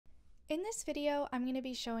In this video, I'm going to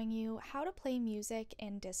be showing you how to play music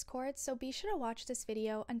in Discord, so be sure to watch this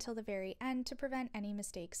video until the very end to prevent any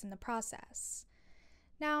mistakes in the process.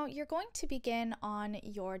 Now, you're going to begin on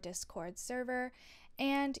your Discord server,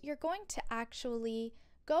 and you're going to actually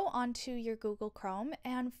go onto your Google Chrome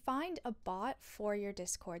and find a bot for your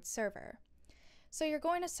Discord server. So you're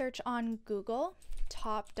going to search on Google,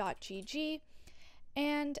 top.gg,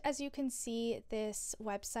 and as you can see, this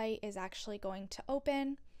website is actually going to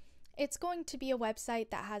open. It's going to be a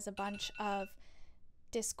website that has a bunch of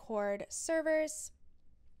Discord servers.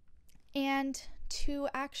 And to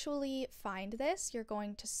actually find this, you're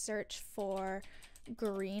going to search for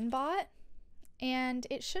Greenbot, and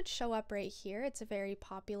it should show up right here. It's a very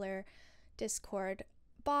popular Discord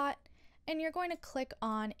bot, and you're going to click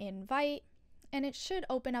on Invite, and it should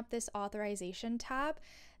open up this authorization tab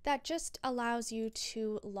that just allows you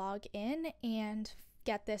to log in and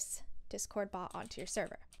get this Discord bot onto your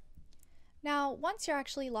server. Now, once you're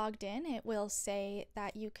actually logged in, it will say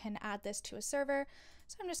that you can add this to a server.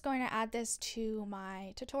 So I'm just going to add this to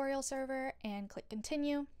my tutorial server and click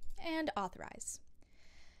continue and authorize.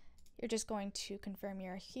 You're just going to confirm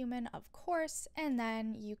you're a human, of course, and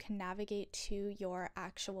then you can navigate to your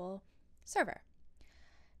actual server.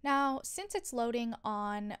 Now, since it's loading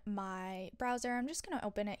on my browser, I'm just going to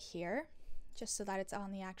open it here just so that it's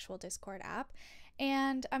on the actual Discord app.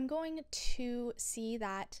 And I'm going to see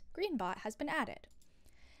that Greenbot has been added.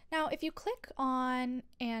 Now, if you click on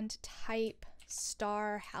and type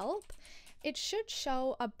 *help, it should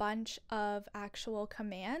show a bunch of actual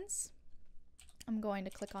commands. I'm going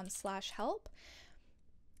to click on /help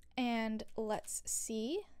and let's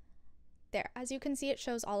see. There, as you can see, it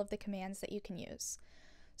shows all of the commands that you can use.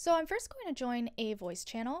 So I'm first going to join a voice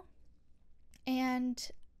channel, and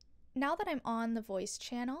now that I'm on the voice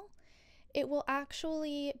channel, it will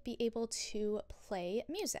actually be able to play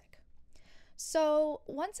music. So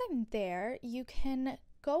once I'm there, you can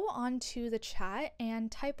go onto the chat and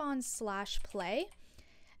type on /play,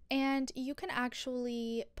 and you can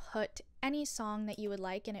actually put any song that you would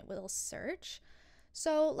like and it will search.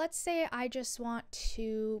 So let's say I just want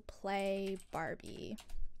to play Barbie.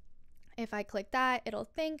 If I click that, it'll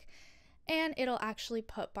think and it'll actually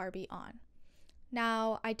put Barbie on.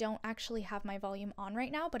 Now, I don't actually have my volume on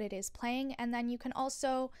right now, but it is playing. And then you can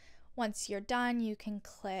also, once you're done, you can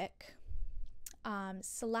click /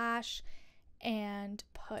 and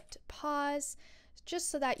put pause,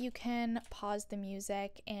 just so that you can pause the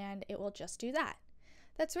music and it will just do that.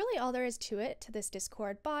 That's really all there is to it, to this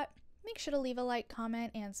Discord bot. Make sure to leave a like,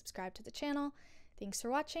 comment, and subscribe to the channel. Thanks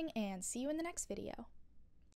for watching, and see you in the next video.